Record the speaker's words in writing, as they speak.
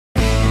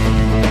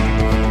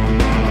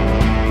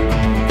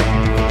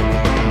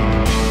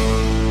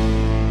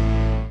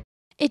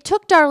It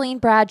took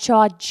Darlene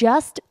Bradshaw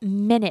just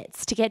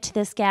minutes to get to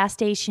this gas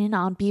station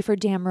on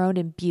Buford Dam Road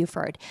in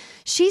Buford.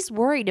 She's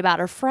worried about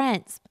her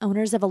friends,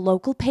 owners of a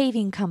local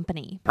paving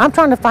company. I'm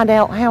trying to find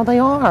out how they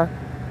are.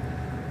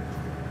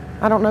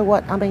 I don't know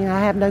I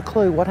have no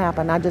clue what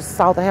happened. I just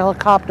saw the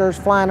helicopters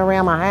flying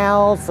around my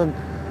house, and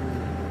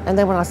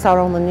then when I saw it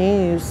on the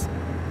news.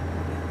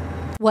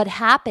 What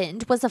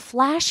happened was a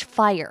flash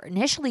fire,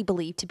 initially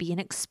believed to be an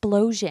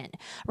explosion.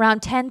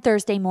 Around 10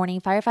 Thursday morning,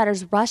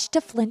 firefighters rushed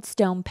to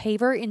Flintstone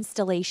Paver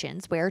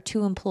Installations, where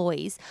 2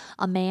 employees,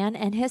 a man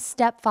and his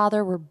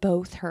stepfather, were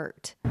both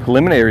hurt.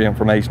 Preliminary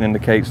information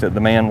indicates that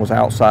the man was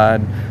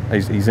outside.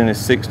 He's in his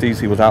 60s.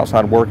 He was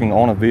outside working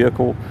on a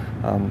vehicle.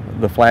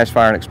 The flash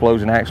fire and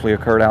explosion actually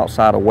occurred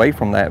outside away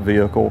from that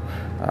vehicle.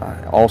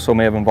 Also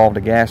may have involved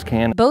a gas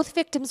can. Both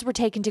victims were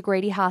taken to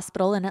Grady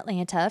Hospital in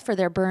Atlanta for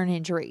their burn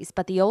injuries,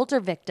 but the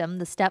older victim,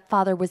 the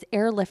stepfather, was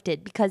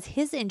airlifted because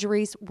his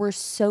injuries were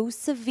so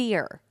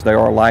severe. They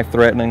are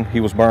life-threatening.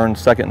 He was burned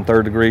 2nd and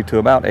 3rd degree to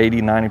about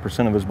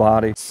 80–90% of his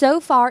body. So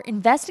far,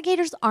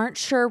 investigators aren't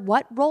sure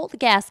what role the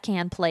gas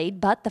can played,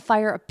 but the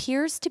fire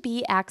appears to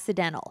be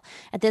accidental.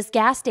 At this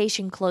gas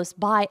station close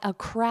by, a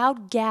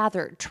crowd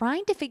gathered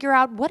trying to figure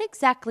out what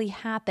exactly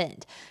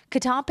happened.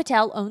 Katan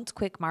Patel owns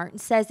Quick Mart and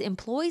says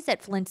employees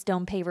at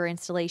Flintstone Paver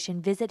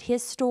Installation visit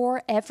his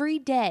store every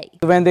day.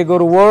 When they go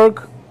to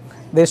work,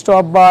 they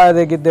stop by,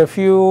 they get their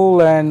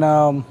fuel,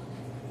 and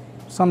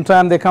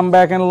sometimes they come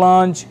back and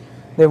lunch.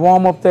 They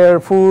warm up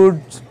their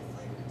food.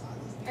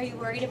 Are you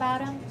worried about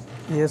them?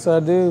 Yes, I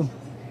do.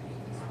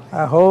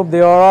 I hope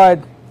they're all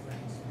right.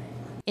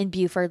 In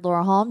Buford,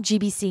 Laura Holm,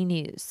 GBC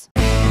News.